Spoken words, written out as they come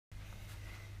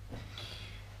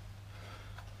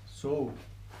So,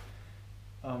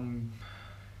 um,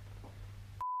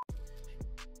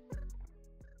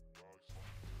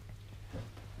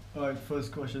 alright,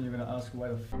 first question you're gonna ask, why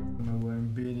the f am I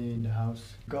wearing beanie in the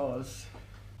house? Because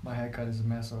my haircut is a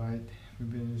mess, alright?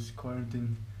 We've been in this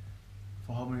quarantine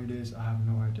for how many days, I have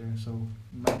no idea. So,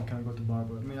 mom can't go to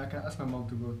barber. I mean, I can ask my mom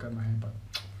to go cut my hair, but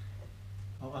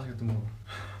I'll ask her tomorrow.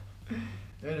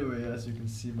 Anyway, as you can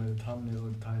see by the thumbnail or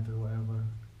the title, whatever,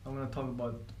 I'm gonna talk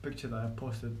about the picture that I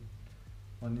posted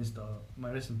on Insta, my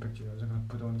recent picture. I'm just gonna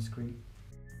put it on the screen.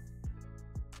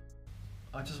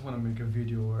 I just wanna make a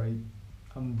video, right?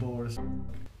 I'm bored as f.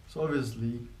 So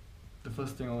obviously, the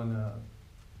first thing I wanna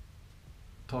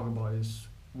talk about is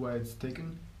where it's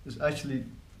taken. It's actually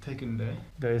taken there.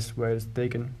 There is where it's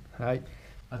taken, right?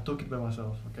 I took it by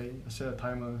myself, okay? I set a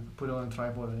timer, put it on a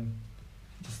tripod and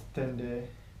just stand there.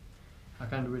 I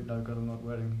can't do it now because I'm not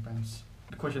wearing pants.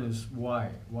 The question is why?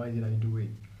 Why did I do it?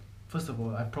 First of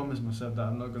all, I promised myself that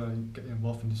I'm not gonna get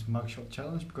involved in this mugshot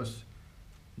challenge because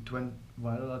it went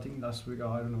viral, I think last week, or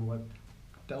I don't know what.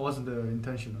 That wasn't the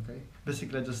intention, okay?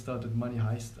 Basically, I just started Money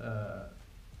Heist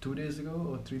 2 days ago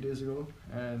or 3 days ago,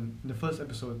 and in the first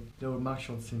episode, there were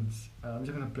mugshot scenes. I'm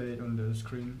just gonna play it on the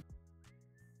screen.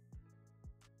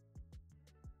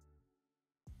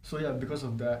 So yeah, because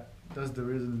of that, that's the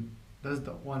reason. That's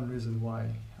the one reason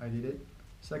why I did it.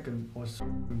 Second, I was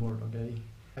bored, okay?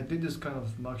 I did this kind of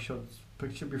mugshot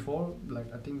picture before,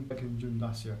 like I think back in June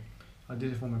last year. I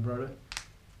did it for my brother,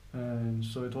 and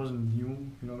so it wasn't new,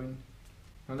 you know what I mean?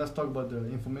 And let's talk about the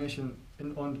information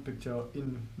on the picture,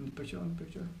 in the picture.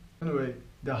 Anyway,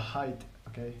 the height,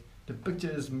 okay? The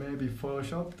picture is maybe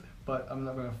photoshopped, but I'm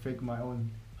not gonna fake my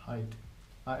own height.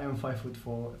 I am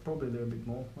 5'4", probably a little bit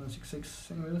more, 166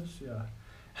 centimeters, yeah.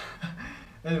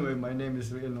 Anyway, my name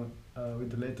is written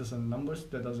with the letters and numbers.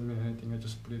 That doesn't mean anything, I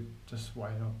just put it just why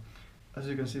not. As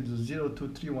you can see, the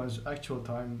 0231 is actual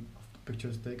time of the picture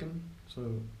is taken,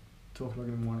 so 2 o'clock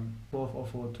in the morning, 12th of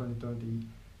 4, 2020,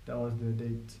 that was the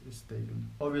date it's taken.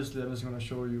 Obviously, I'm just gonna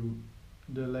show you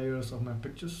the layers of my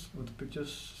pictures,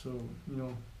 so, you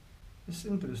know, it's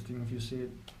interesting if you see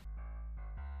it.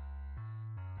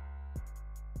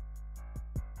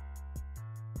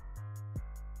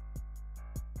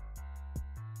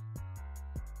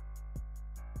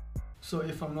 So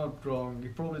if I'm not wrong,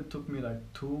 it probably took me like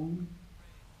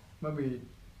maybe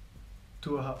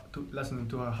less than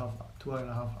two and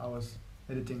a half hours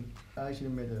editing. I actually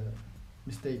made a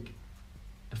mistake.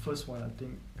 The first one, I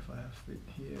think, if I have it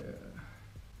here.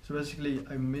 So basically,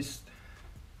 I missed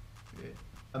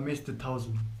the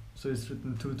 1000. So it's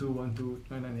written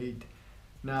 2212998.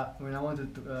 Now, when I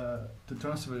wanted to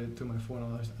transfer it to my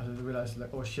phone, I realized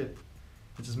like, oh shit,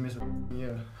 I just missed a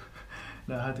year.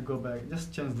 Now I had to go back,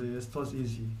 just change the list. It was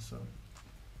easy, so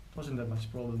it wasn't that much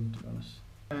problem, to be honest.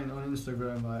 And on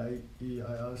Instagram, I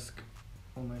asked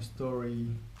on my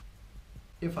story,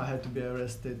 if I had to be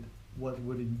arrested, what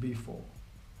would it be for?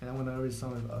 And I'm gonna read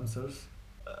some of the answers.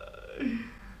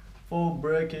 For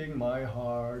breaking my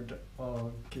heart.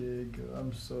 Okay, girl,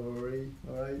 I'm sorry,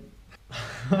 alright?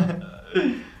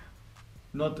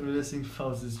 Not releasing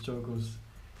Fauzan's chocos.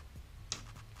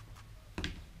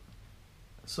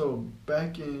 So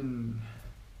back in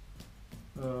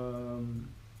I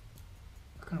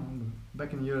can't remember.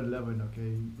 Back in year 11,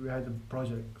 okay, we had a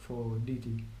project for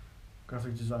DT,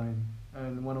 graphic design,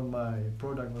 and one of my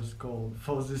product was called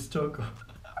Fauzan's Choco.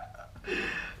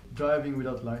 Driving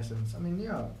without license. I mean,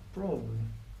 yeah, probably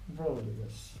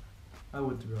yes. I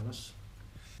would, to be honest.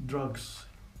 Drugs.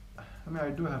 I mean, I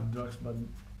do have drugs, but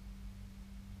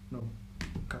no,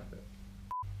 cut that.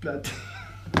 Blood.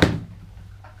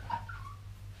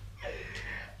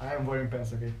 I am wearing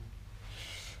pants, okay?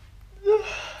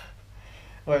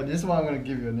 Alright, this one I'm gonna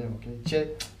give you a name, okay?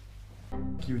 Chet.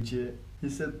 You, Chet. He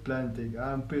said planting.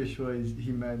 I'm pretty sure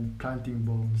he meant planting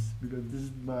bombs because this is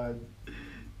bad.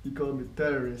 He called me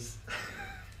terrorist.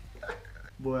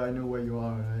 Boy, I know where you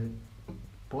are, right?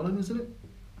 Poland, isn't it?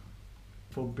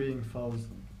 For being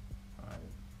Fauzan. Alright.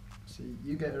 See,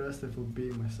 you get arrested for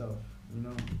being myself, you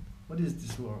know? What is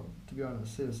this world? To be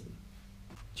honest, seriously.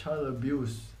 Child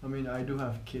abuse. I mean, I do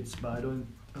have kids, but I don't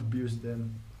abuse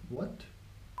them. What?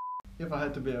 If I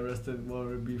had to be arrested, what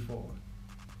would it be for?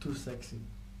 Too sexy.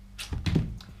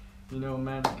 You know,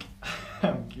 man,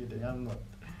 I'm kidding. I'm not,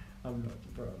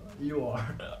 bro. You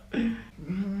are.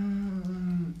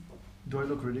 Do I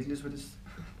look ridiculous with this?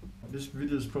 This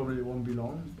video probably won't be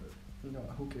long, but you know,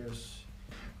 who cares?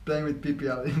 Playing with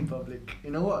PPL in public.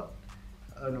 You know what?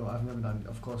 I don't know, I've never done it.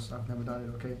 Of course, I've never done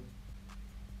it, okay?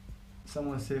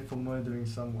 Someone saved for murdering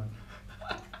someone.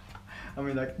 I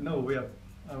mean, like, no way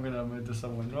I'm gonna murder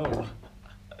someone, no.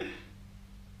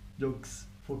 Jokes.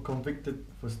 for convicted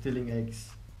for stealing eggs.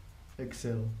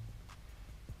 Excel.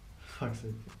 Fuck's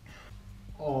sake.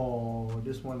 Oh,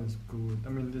 this one is good. I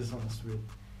mean, this one is sweet.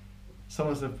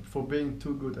 Someone said for being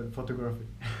too good at photography.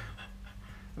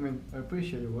 I mean, I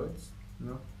appreciate your words. You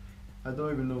know, I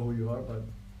don't even know who you are, but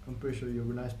I'm pretty sure you're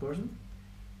a nice person.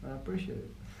 I appreciate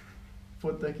it.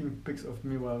 For taking pics of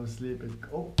me while I'm sleeping.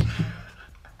 Oh.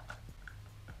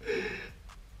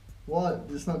 What?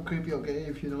 It's not creepy, okay?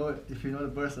 If you know it, if you know the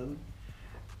person.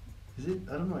 Is it?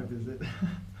 I don't know if it's it.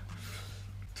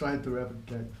 Try to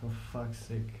replicate, for fuck's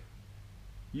sake.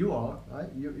 You are, right?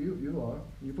 You are.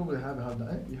 You probably have done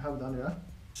it. You have done it, yeah?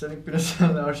 Selling peanuts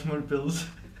and Archmore pills.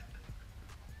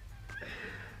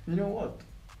 You know what?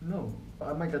 No.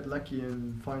 I might get lucky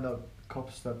and find out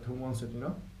cops that who wants it, you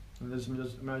know? And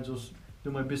I might just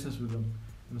do my business with them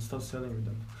and start selling with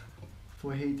them.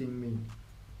 For hating me.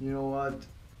 You know what?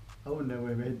 I would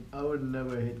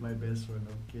never hate my best friend,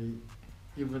 okay?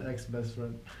 Even ex-best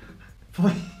friend.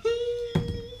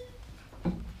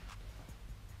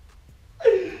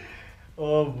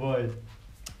 Oh boy.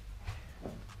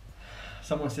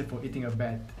 Someone said for eating a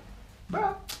bat.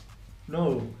 Bruh.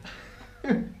 No.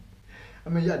 I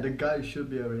mean, yeah, the guy should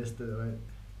be arrested, right?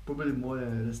 Probably more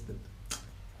than arrested.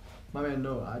 My man,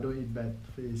 no, I don't eat bat,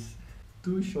 please.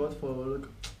 Too short for a roller.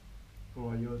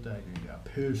 Oh, you're tagging, yeah,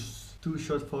 piss. Too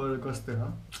short for a roller coaster,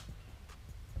 huh?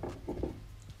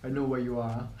 I know where you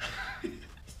are. Huh?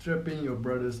 Strapping your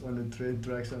brothers on the train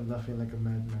tracks and laughing like a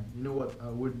madman. You know what? I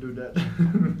would do that.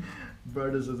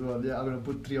 Brothers as well. Yeah, I'm gonna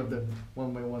put 3 of them,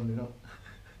 one by one. You know.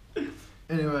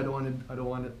 Anyway, I don't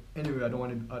want it. Anyway, I don't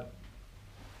want it.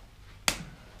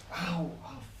 Ow!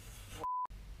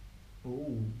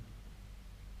 Oh.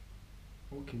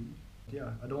 Okay. Yeah,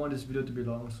 I don't want this video to be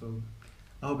long, so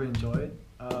I hope you enjoy it.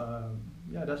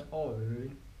 Yeah, that's all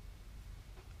really.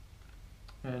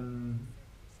 And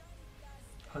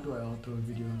how do I outro a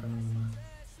video? I can't remember.